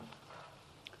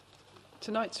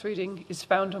Tonight's reading is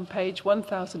found on page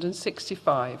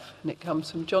 1065, and it comes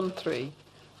from John 3,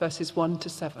 verses 1 to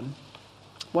 7.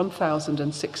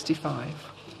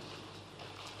 1065.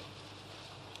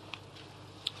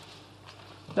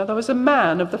 Now there was a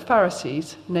man of the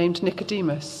Pharisees named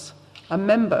Nicodemus, a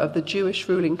member of the Jewish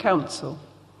ruling council.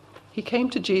 He came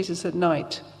to Jesus at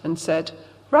night and said,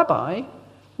 "Rabbi,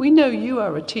 we know you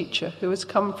are a teacher who has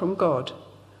come from God,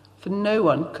 for no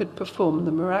one could perform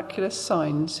the miraculous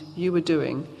signs you were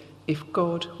doing if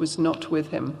God was not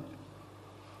with him."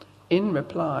 In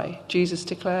reply, Jesus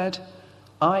declared,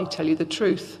 "I tell you the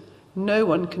truth, no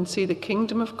one can see the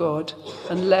kingdom of God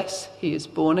unless he is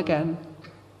born again."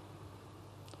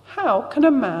 "How can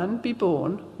a man be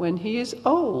born when he is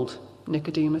old?"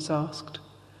 Nicodemus asked.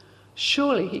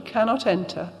 "Surely he cannot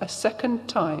enter a second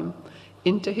time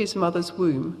into his mother's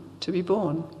womb to be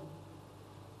born."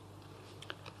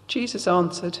 Jesus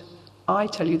answered, "I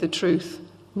tell you the truth,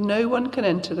 no one can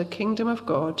enter the kingdom of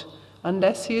God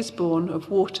unless he is born of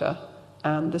water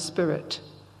and the Spirit.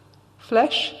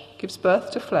 Flesh gives birth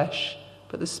to flesh,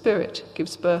 but the Spirit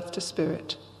gives birth to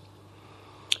spirit.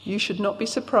 You should not be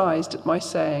surprised at my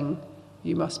saying,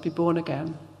 'You must be born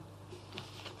again.'"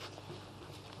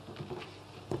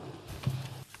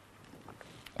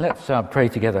 Let's pray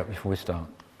together before we start.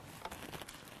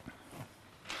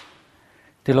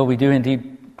 Dear Lord, we do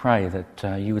indeed pray that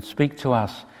you would speak to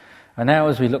us, and now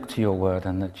as we look to your word,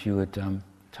 and that you would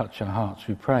touch our hearts.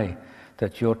 We pray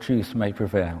that your truth may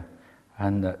prevail,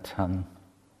 and that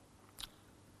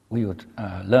we would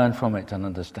learn from it and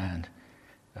understand.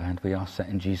 And we ask that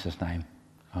in Jesus' name.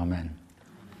 Amen.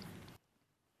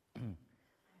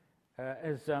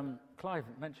 As Clive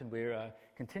mentioned, we're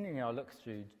continuing our look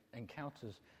through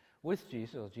encounters with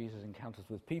Jesus, or Jesus' encounters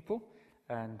with people,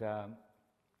 and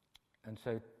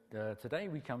so today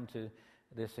we come to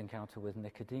this encounter with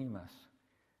Nicodemus.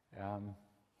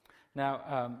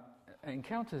 Now,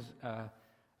 encounters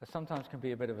sometimes can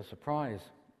be a bit of a surprise,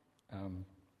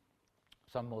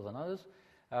 some more than others.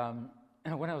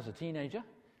 When I was a teenager,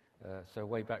 so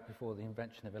way back before the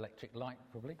invention of electric light,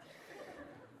 probably.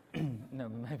 No,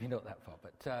 maybe not that far,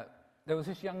 but there was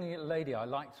this young lady I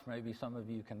liked. Maybe some of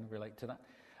you can relate to that.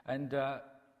 And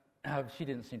she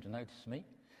didn't seem to notice me.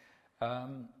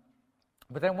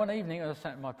 But then one evening I was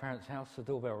sat in my parents' house, the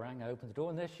doorbell rang, I opened the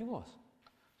door, and there she was,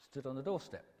 stood on the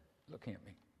doorstep, looking at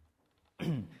me.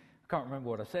 I can't remember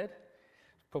what I said.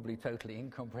 It's probably totally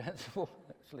incomprehensible,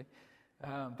 actually.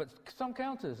 But some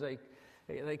encounters,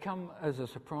 they come as a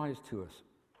surprise to us.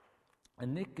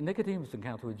 And Nicodemus'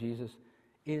 encounter with Jesus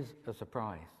is a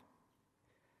surprise,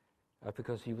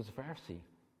 because he was a Pharisee.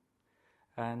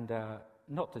 And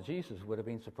not that Jesus would have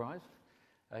been surprised.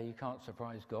 You can't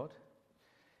surprise God.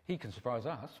 He can surprise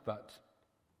us, but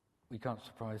we can't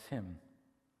surprise him.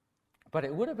 But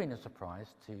it would have been a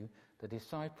surprise to the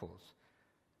disciples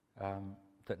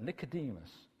that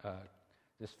Nicodemus,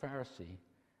 this Pharisee,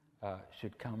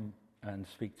 should come and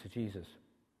speak to Jesus.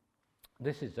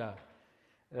 This is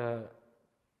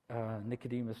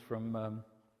Nicodemus from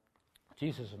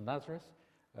Jesus of Nazareth,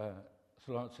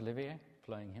 Laurence Olivier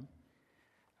playing him.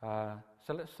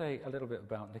 So let's say a little bit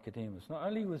about Nicodemus. Not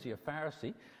only was he a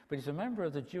Pharisee, but he's a member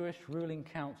of the Jewish ruling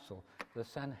council, the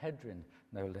Sanhedrin,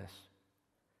 no less.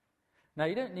 Now,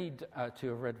 you don't need to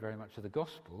have read very much of the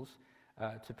Gospels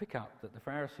to pick up that the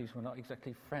Pharisees were not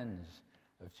exactly friends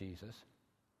of Jesus.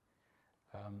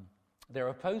 They're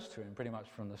opposed to him pretty much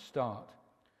from the start.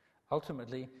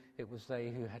 Ultimately, it was they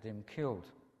who had him killed.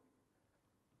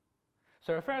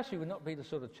 So a Pharisee would not be the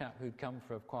sort of chap who'd come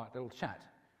for a quiet little chat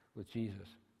with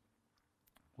Jesus.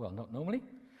 Well, not normally.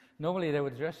 Normally they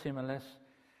wouldn't address him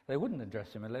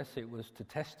unless it was to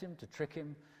test him, to trick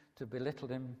him, to belittle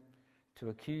him, to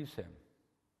accuse him.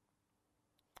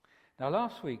 Now,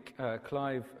 last week,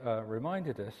 Clive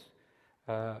reminded us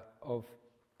of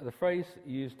the phrase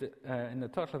used in the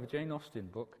title of a Jane Austen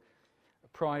book,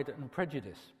 Pride and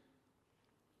Prejudice.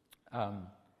 I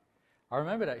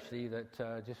remembered actually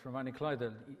that, just reminding Clive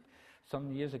that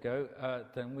some years ago,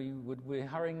 then we were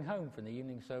hurrying home from the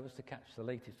evening service to catch the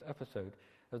latest episode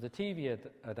of the TV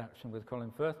adaptation with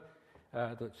Colin Firth,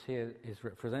 which here is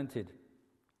represented.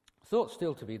 Thought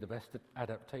still to be the best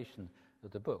adaptation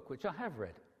of the book, which I have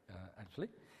read, actually,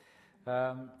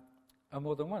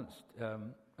 more than once.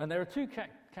 And there are two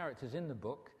characters in the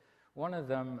book. One of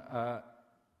them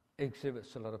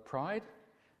exhibits a lot of pride,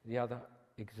 the other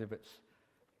exhibits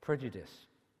prejudice.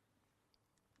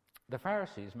 The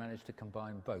Pharisees managed to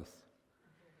combine both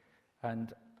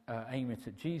and aim it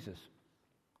at Jesus.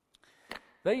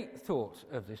 They thought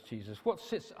of this Jesus, what's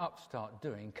this upstart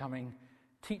doing, coming,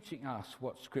 teaching us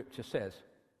what Scripture says?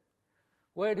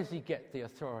 Where does he get the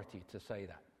authority to say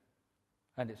that?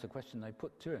 And it's a question they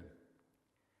put to him.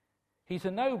 He's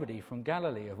a nobody from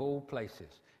Galilee of all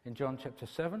places. In John chapter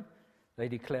 7, they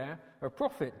declare, a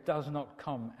prophet does not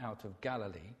come out of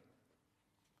Galilee.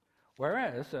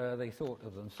 Whereas they thought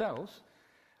of themselves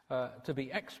to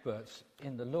be experts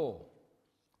in the law.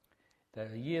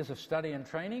 Their years of study and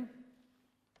training,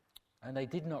 and they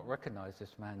did not recognize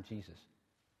this man Jesus.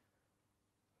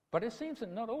 But it seems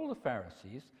that not all the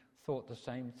Pharisees thought the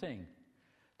same thing.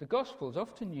 The Gospels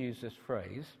often use this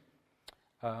phrase,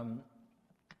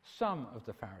 some of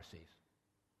the Pharisees.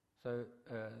 So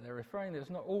they're referring, there's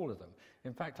not all of them.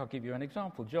 In fact, I'll give you an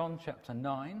example. John chapter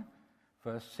 9,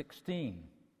 verse 16,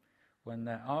 when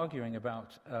they're arguing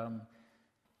about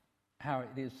how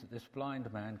it is that this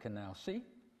blind man can now see.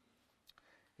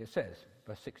 It says,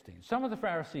 verse 16, some of the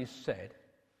Pharisees said,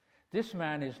 this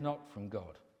man is not from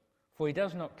God, for he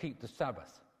does not keep the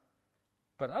Sabbath.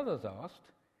 But others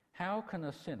asked, how can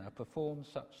a sinner perform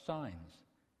such signs?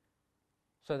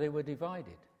 So they were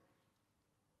divided.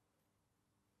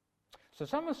 So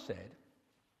some have said,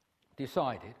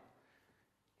 decided,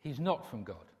 he's not from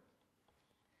God.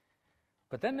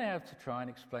 But then they have to try and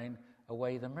explain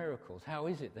away the miracles. How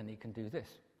is it then he can do this?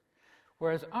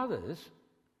 Whereas others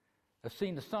have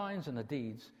seen the signs and the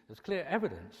deeds as clear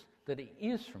evidence that he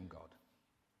is from God,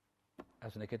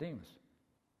 as Nicodemus.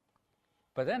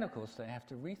 But then, of course, they have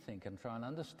to rethink and try and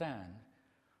understand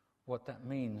what that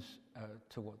means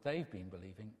to what they've been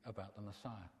believing about the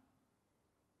Messiah.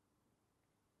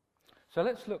 So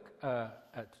let's look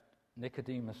at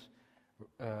Nicodemus'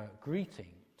 greeting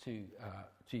to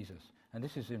Jesus. And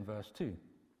this is in verse 2.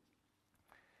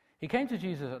 He came to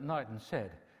Jesus at night and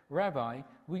said, Rabbi,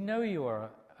 we know you are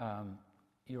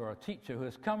a teacher who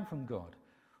has come from God,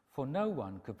 for no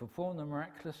one could perform the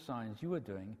miraculous signs you are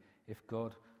doing if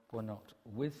God were not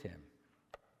with him.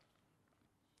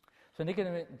 So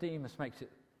Nicodemus makes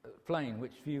it plain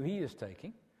which view he is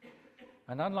taking.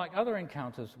 And unlike other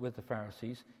encounters with the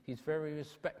Pharisees, he's very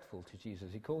respectful to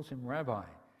Jesus. He calls him Rabbi,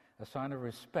 a sign of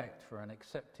respect for an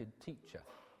accepted teacher.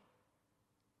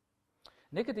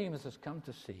 Nicodemus has come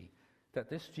to see that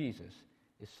this Jesus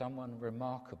is someone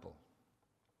remarkable.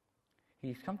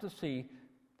 He's come to see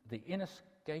the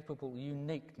inescapable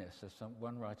uniqueness, as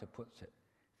one writer puts it,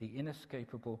 the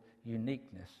inescapable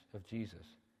uniqueness of Jesus.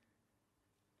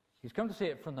 He's come to see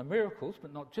it from the miracles,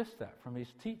 but not just that, from his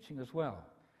teaching as well,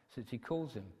 since he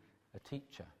calls him a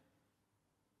teacher.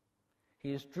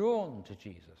 He is drawn to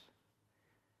Jesus.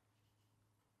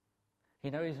 He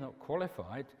knows he's not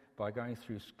qualified by going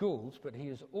through schools, but he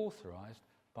is authorized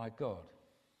by God.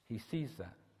 He sees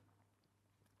that.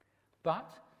 But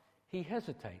he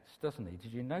hesitates, doesn't he?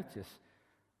 Did you notice?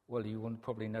 Well, you will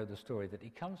probably know the story that he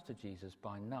comes to Jesus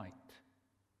by night.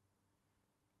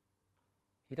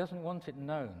 He doesn't want it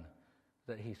known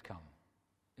that he's come.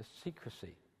 It's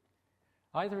secrecy.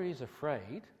 Either he's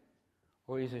afraid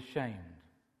or he's ashamed.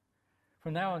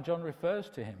 From now on, John refers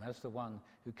to him as the one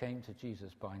who came to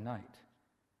Jesus by night.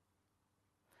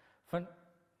 For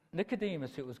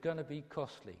Nicodemus, it was going to be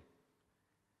costly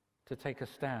to take a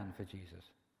stand for Jesus.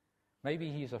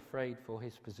 Maybe he's afraid for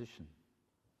his position.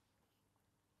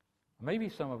 Maybe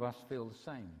some of us feel the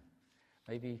same.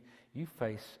 Maybe you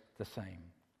face the same.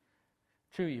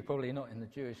 True, you're probably not in the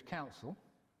Jewish council,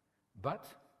 but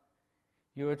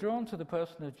you are drawn to the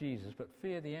person of Jesus, but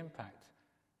fear the impact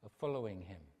of following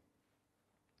him,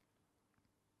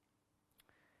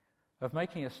 of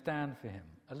making a stand for him,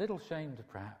 a little ashamed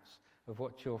perhaps of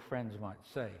what your friends might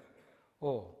say,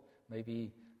 or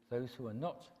maybe those who are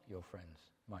not your friends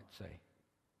might say,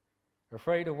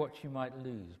 afraid of what you might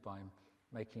lose by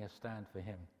making a stand for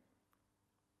him.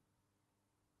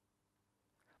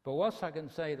 But whilst I can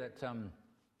say that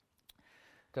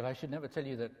I should never tell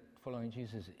you that following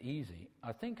Jesus is easy,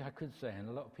 I think I could say, and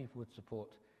a lot of people would support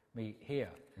me here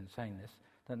in saying this,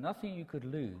 that nothing you could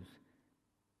lose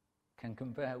can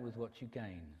compare with what you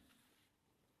gain.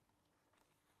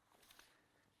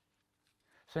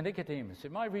 So Nicodemus,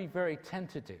 it might be very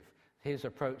tentative, his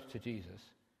approach to Jesus,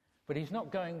 but he's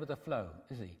not going with the flow,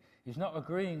 is he? He's not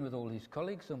agreeing with all his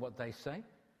colleagues and what they say.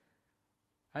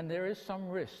 And there is some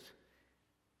risk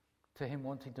to him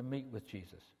wanting to meet with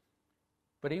Jesus.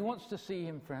 But he wants to see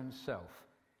him for himself.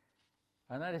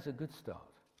 And that is a good start.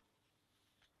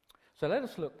 So let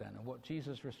us look then at what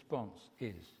Jesus' response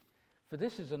is. For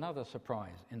this is another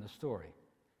surprise in the story.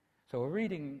 So we're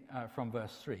reading from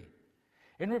verse 3.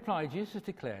 In reply, Jesus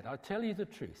declared, I tell you the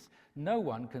truth, no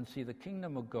one can see the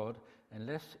kingdom of God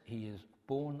unless he is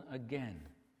born again.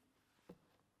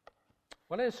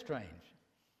 Well, it's strange.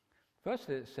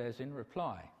 Firstly, it says in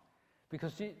reply,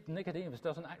 because Nicodemus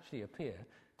doesn't actually appear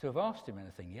to have asked him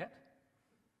anything yet.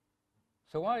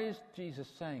 So why is Jesus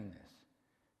saying this?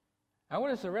 And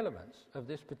what is the relevance of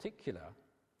this particular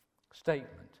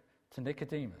statement to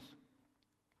Nicodemus?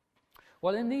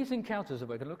 Well, in these encounters that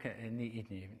we're going to look at in the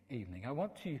evening, I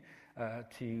want to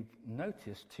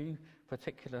notice two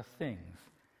particular things.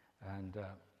 And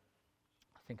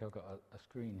I think I've got a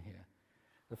screen here.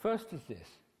 The first is this: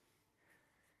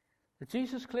 that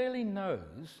Jesus clearly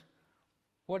knows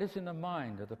what is in the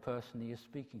mind of the person he is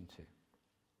speaking to.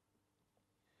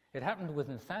 It happened with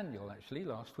Nathanael, actually,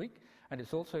 last week, and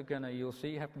it's also going to, you'll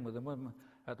see, happen with the woman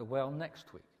at the well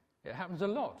next week. It happens a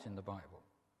lot in the Bible.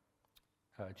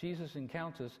 Jesus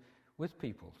encounters with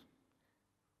people.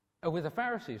 With the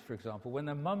Pharisees, for example, when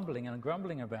they're mumbling and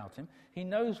grumbling about him, he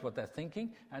knows what they're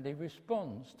thinking, and he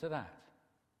responds to that.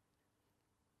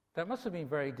 That must have been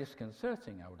very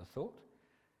disconcerting, I would have thought,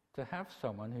 to have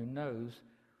someone who knows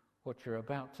what you're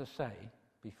about to say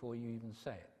before you even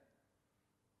say it.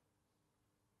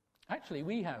 Actually,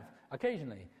 we have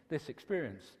occasionally this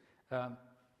experience.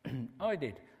 I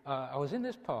did. I was in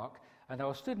this park, and I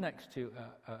was stood next to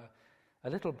a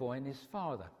little boy and his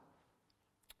father.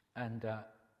 And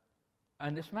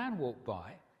this man walked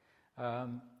by,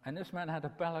 and this man had a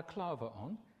balaclava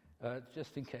on,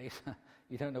 just in case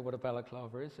you don't know what a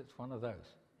balaclava is. It's one of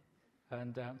those.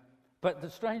 And but the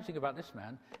strange thing about this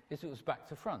man is it was back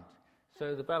to front.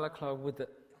 So the balaclava with the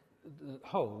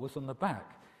hole was on the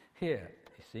back here,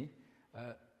 you see.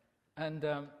 And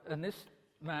this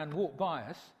man walked by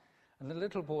us, and the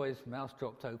little boy's mouth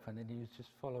dropped open, and he was just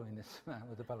following this man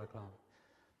with the balaclava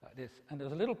like this. And there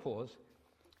was a little pause,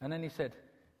 and then he said,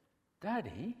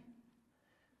 "Daddy?"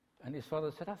 And his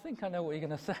father said, "I think I know what you're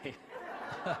going to say."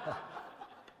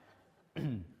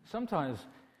 Sometimes,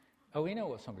 we know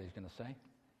what somebody's going to say.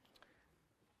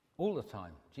 All the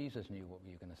time, Jesus knew what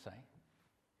we were going to say.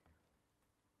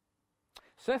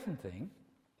 Second thing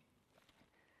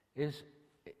is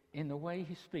in the way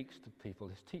he speaks to people,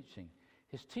 his teaching.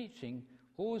 His teaching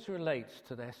always relates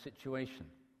to their situation.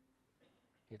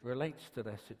 It relates to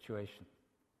their situation.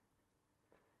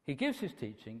 He gives his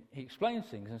teaching, he explains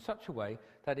things in such a way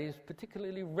that is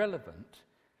particularly relevant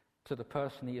to the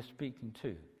person he is speaking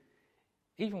to,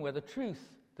 even where the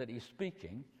truth that he's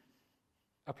speaking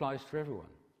applies to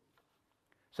everyone.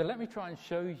 So let me try and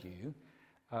show you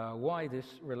why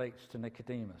this relates to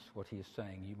Nicodemus, what he is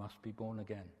saying, you must be born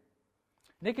again.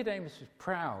 Nicodemus is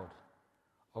proud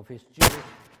of his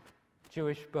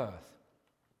Jewish birth.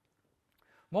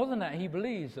 More than that, he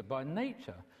believes that by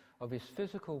nature of his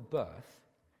physical birth,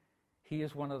 he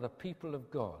is one of the people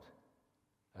of God,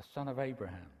 a son of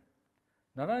Abraham.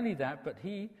 Not only that, but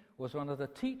he was one of the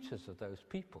teachers of those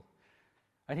people.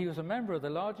 And he was a member of the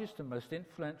largest and most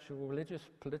influential religious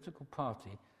political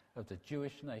party of the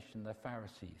Jewish nation, the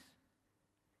Pharisees.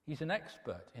 He's an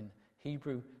expert in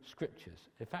Hebrew scriptures.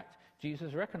 In fact,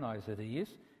 Jesus recognized that he is.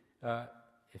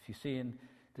 If you see in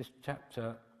this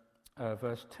chapter,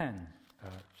 verse 10,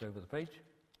 it's over the page.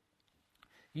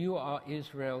 "You are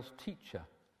Israel's teacher,"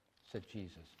 said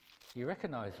Jesus. He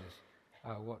recognizes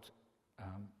what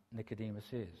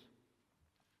Nicodemus is.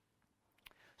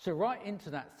 So right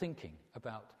into that thinking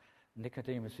about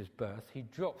Nicodemus' birth, he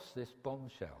drops this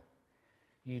bombshell.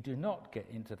 You do not get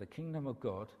into the kingdom of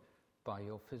God by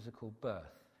your physical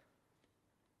birth.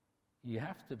 You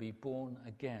have to be born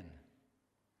again.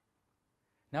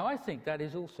 Now, I think that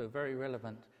is also very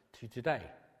relevant to today.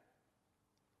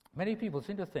 Many people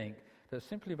seem to think that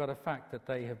simply by the fact that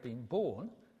they have been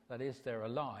born, that is, they're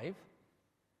alive,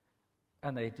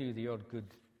 and they do the odd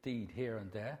good deed here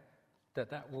and there,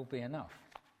 that will be enough.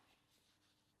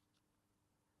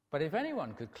 But if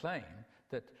anyone could claim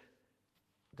that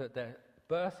their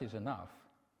birth is enough,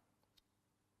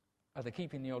 or the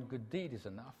keeping the odd good deed is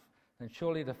enough, then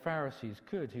surely the Pharisees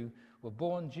could, who were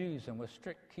born Jews and were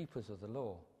strict keepers of the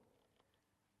law.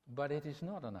 But it is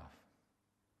not enough.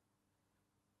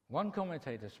 One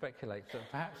commentator speculates that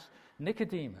perhaps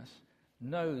Nicodemus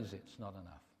knows it's not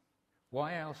enough.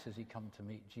 Why else has he come to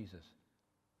meet Jesus?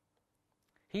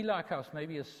 He, like us,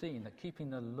 maybe has seen that keeping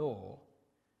the law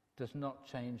does not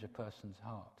change a person's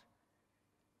heart.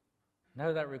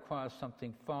 No, that requires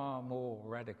something far more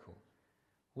radical.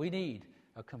 We need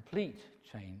a complete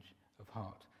change of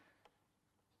heart.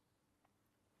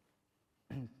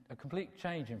 A complete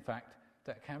change, in fact,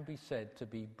 that can be said to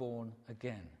be born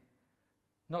again.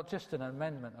 Not just an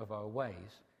amendment of our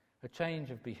ways, a change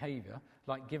of behavior,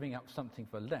 like giving up something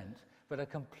for Lent, but a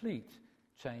complete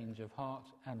change of heart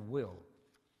and will.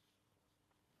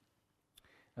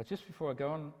 Now, just before I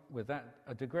go on with that,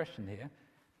 a digression here.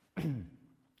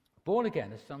 Born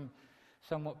again has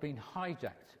somewhat been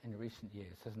hijacked in recent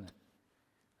years, hasn't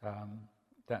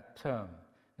it? that term.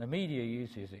 The media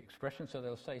uses the expression, so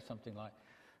they'll say something like,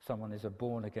 someone is a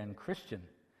born-again Christian,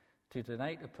 to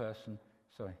denote a person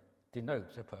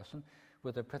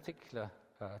with a particular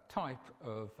type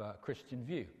of Christian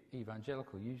view.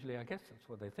 Evangelical, usually, I guess, that's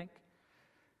what they think.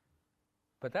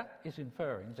 But that is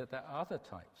inferring that there are other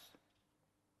types.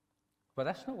 But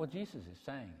that's not what Jesus is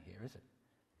saying here, is it?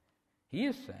 He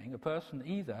is saying a person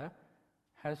either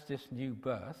has this new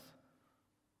birth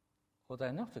or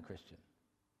they're not a Christian,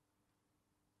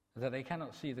 that they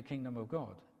cannot see the kingdom of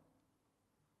God.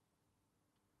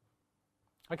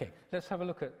 Okay, let's have a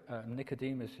look at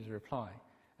Nicodemus' reply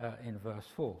in verse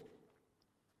 4.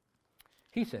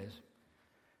 He says,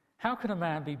 "How can a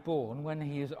man be born when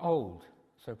he is old?"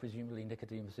 So presumably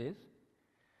Nicodemus is.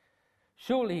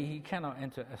 "Surely he cannot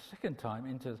enter a second time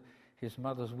into his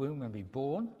mother's womb and be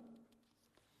born."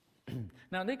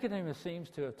 Now Nicodemus seems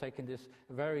to have taken this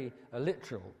very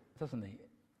literal, doesn't he?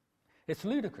 It's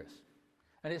ludicrous.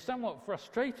 And it's somewhat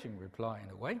frustrating reply in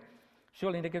a way.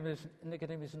 Surely Nicodemus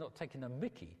is not taking a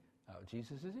mickey out of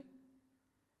Jesus, is he?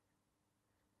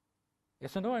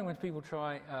 It's annoying when people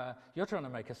you're trying to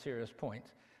make a serious point,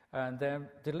 and they're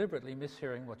deliberately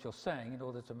mishearing what you're saying in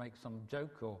order to make some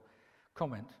joke or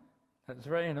comment. That's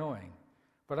very annoying.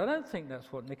 But I don't think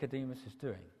that's what Nicodemus is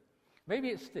doing. Maybe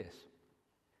it's this.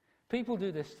 People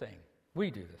do this thing. We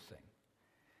do this thing.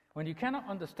 When you cannot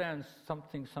understand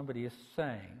something somebody is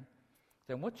saying,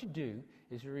 then what you do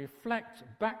is you reflect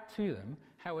back to them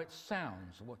how it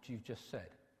sounds, what you've just said.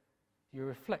 You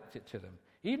reflect it to them.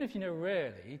 Even if you know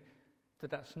really that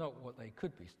that's not what they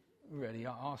could be really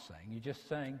are saying. You're just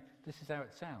saying, this is how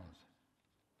it sounds.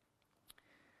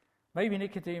 Maybe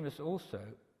Nicodemus also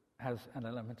has an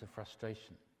element of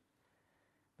frustration.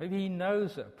 Maybe he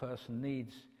knows that a person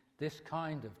needs this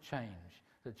kind of change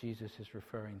that Jesus is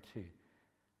referring to.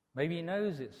 Maybe he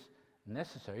knows it's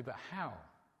necessary, but how?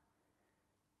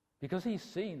 Because he's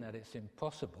seen that it's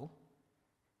impossible.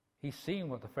 He's seen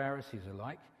what the Pharisees are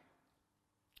like.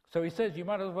 So he says, you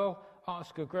might as well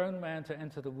ask a grown man to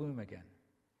enter the womb again.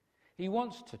 He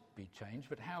wants to be changed,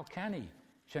 but how can he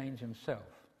change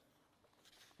himself?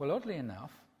 Well, oddly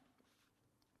enough,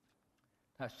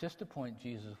 that's just a point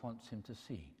Jesus wants him to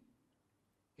see.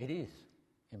 It is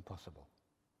impossible.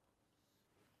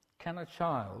 Can a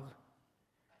child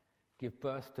give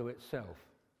birth to itself?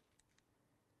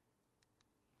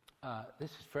 This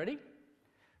is Freddie.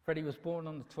 Freddie was born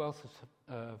on the 12th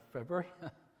of February,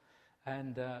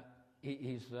 and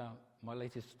he's my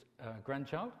latest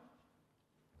grandchild.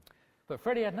 But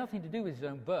Freddie had nothing to do with his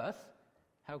own birth.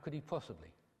 How could he possibly?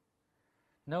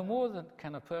 No more than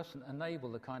can a person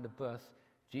enable the kind of birth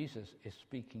Jesus is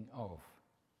speaking of.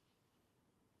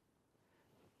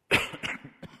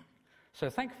 So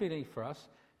thankfully for us,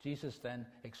 Jesus then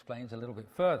explains a little bit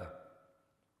further.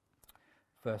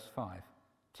 Verse 5.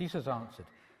 Jesus answered,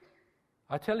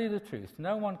 I tell you the truth,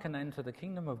 no one can enter the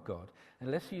kingdom of God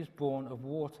unless he is born of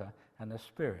water and the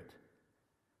Spirit.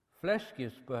 Flesh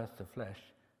gives birth to flesh,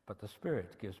 but the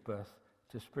Spirit gives birth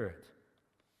to spirit.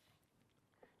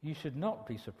 You should not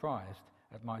be surprised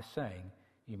at my saying,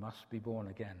 you must be born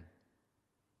again.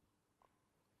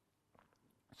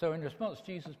 So in response,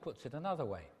 Jesus puts it another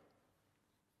way.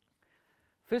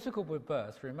 Physical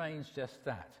birth remains just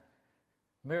that,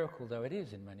 miracle though it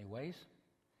is in many ways.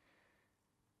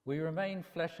 We remain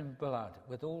flesh and blood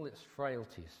with all its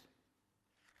frailties.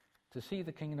 To see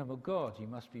the kingdom of God, you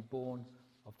must be born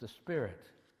of the Spirit,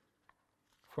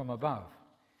 from above.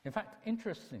 In fact,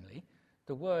 interestingly,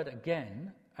 the word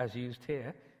again, as used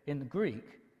here, in the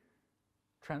Greek,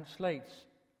 translates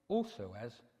also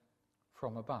as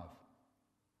from above.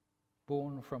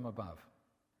 Born from above.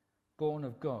 Born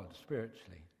of God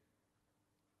spiritually.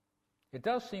 It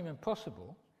does seem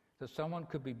impossible that someone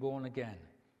could be born again.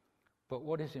 But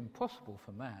what is impossible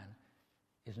for man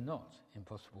is not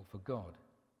impossible for God.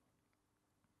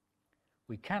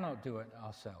 We cannot do it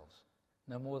ourselves,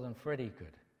 no more than Freddie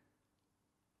could.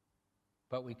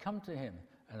 But we come to him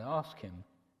and ask him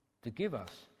to give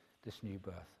us this new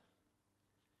birth.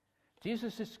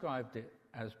 Jesus described it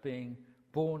as being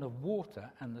born of water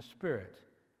and the Spirit.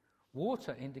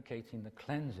 Water indicating the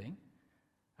cleansing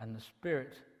and the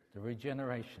Spirit, the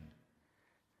regeneration.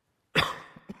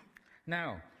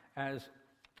 Now, as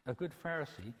a good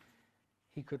Pharisee,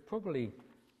 he could probably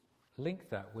link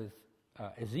that with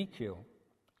Ezekiel,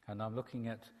 and I'm looking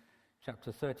at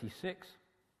chapter 36,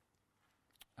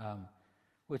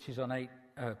 which is on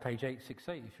page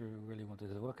 868, if you really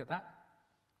wanted to look at that.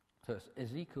 So it's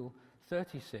Ezekiel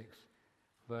 36,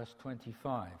 verse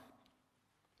 25,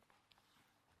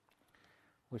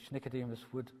 which Nicodemus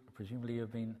would presumably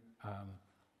have been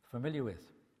familiar with.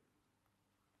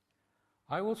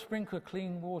 I will sprinkle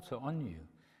clean water on you,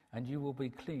 and you will be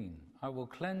clean. I will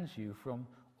cleanse you from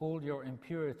all your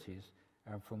impurities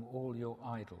and from all your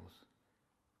idols.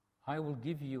 I will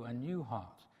give you a new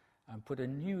heart and put a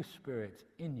new spirit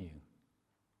in you.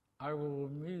 I will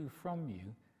remove from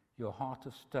you your heart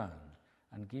of stone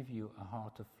and give you a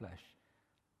heart of flesh.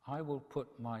 I will put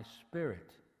my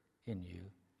spirit in you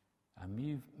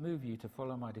and move you to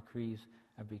follow my decrees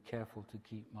and be careful to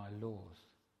keep my laws.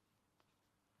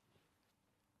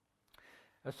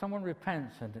 As someone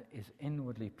repents and is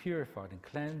inwardly purified and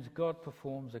cleansed, God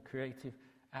performs a creative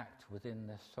act within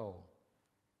their soul.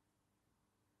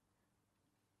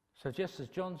 So just as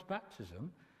John's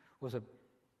baptism was a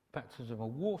baptism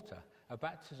of water, a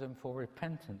baptism for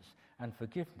repentance and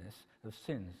forgiveness of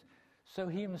sins, so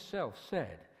he himself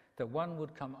said that one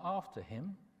would come after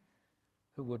him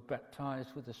who would baptize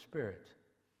with the Spirit,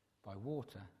 by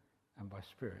water and by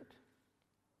Spirit.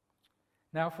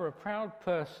 Now, for a proud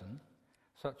person,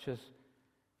 such as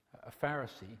a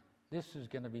Pharisee, this is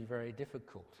going to be very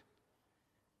difficult.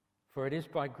 For it is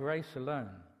by grace alone.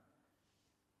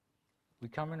 We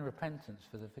come in repentance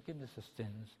for the forgiveness of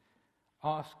sins,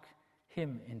 ask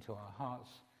him into our hearts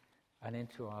and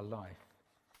into our life.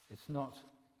 It's not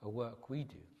a work we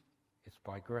do, it's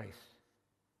by grace.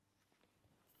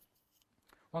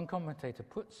 One commentator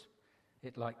puts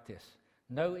it like this: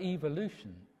 no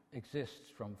evolution exists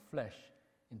from flesh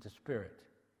into spirit.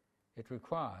 It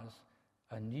requires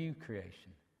a new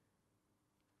creation.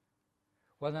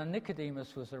 Well, now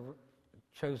Nicodemus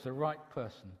chose the right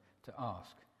person to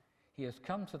ask. He has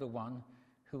come to the one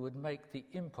who would make the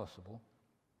impossible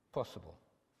possible.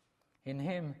 In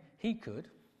him he could,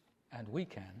 and we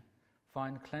can,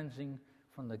 find cleansing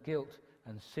from the guilt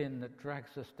and sin that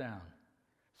drags us down,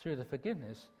 through the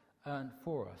forgiveness earned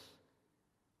for us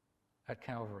at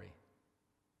Calvary,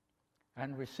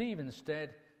 and receive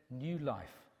instead new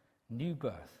life, new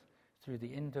birth, through the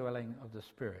indwelling of the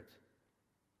Spirit,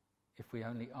 if we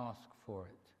only ask for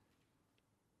it.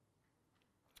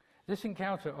 This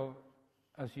encounter,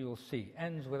 as you'll see,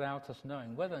 ends without us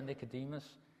knowing whether Nicodemus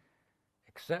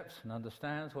accepts and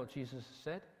understands what Jesus has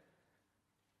said.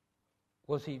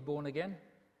 Was he born again?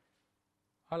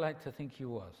 I like to think he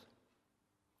was.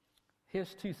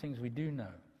 Here's two things we do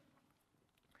know.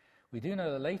 We do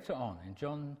know that later on, in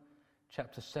John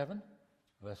chapter 7,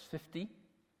 verse 50,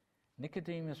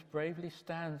 Nicodemus bravely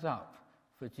stands up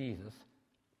for Jesus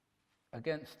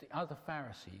against the other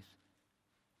Pharisees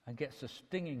and gets a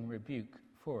stinging rebuke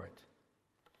for it.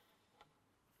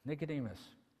 Nicodemus,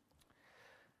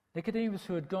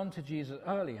 who had gone to Jesus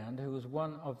earlier and who was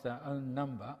one of their own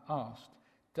number, asked,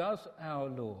 "Does our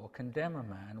law condemn a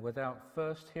man without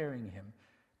first hearing him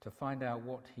to find out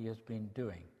what he has been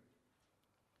doing?"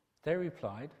 They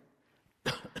replied,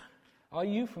 "Are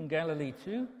you from Galilee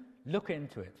too? Look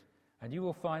into it, and you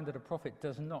will find that a prophet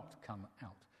does not come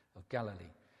out of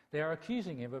Galilee." They are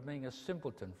accusing him of being a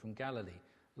simpleton from Galilee,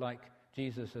 like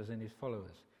Jesus as in his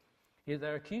followers. Yet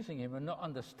they're accusing him of not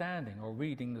understanding or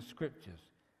reading the Scriptures.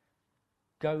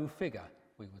 Go figure,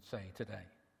 we would say today.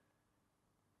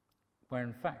 Where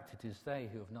in fact it is they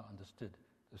who have not understood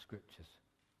the Scriptures.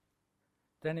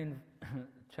 Then in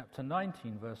chapter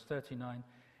 19, verse 39,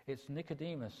 it's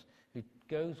Nicodemus who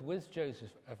goes with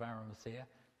Joseph of Arimathea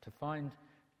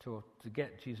to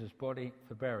get Jesus' body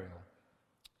for burial,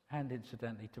 and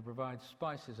incidentally to provide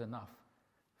spices enough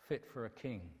fit for a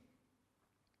king.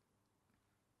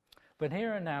 But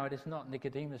here and now it is not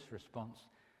Nicodemus' response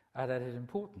that is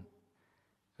important,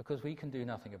 because we can do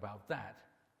nothing about that,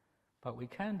 but we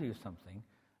can do something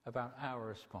about our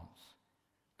response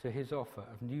to his offer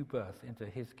of new birth into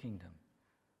his kingdom.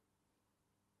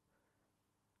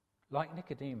 Like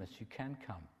Nicodemus, you can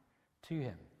come to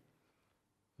him,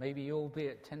 maybe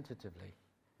albeit tentatively.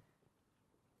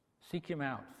 Seek him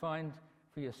out, find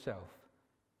for yourself,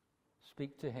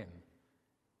 speak to him,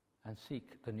 and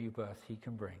seek the new birth he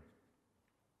can bring.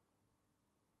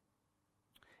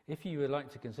 If you would like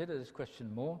to consider this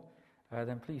question more,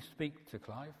 then please speak to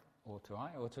Clive or to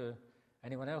I or to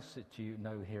anyone else that you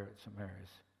know here at St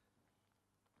Mary's.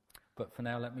 But for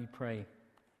now, let me pray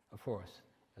for us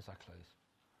as I close.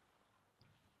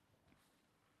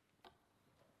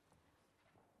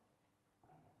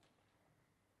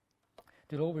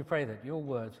 Dear Lord, we pray that your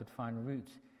words would find root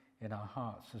in our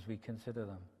hearts as we consider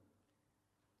them.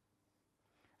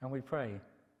 And we pray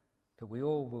that we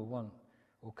all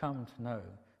will come to know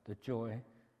the joy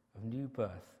of new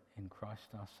birth in Christ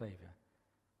our Saviour.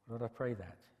 Lord, I pray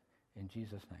that in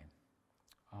Jesus' name.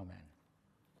 Amen.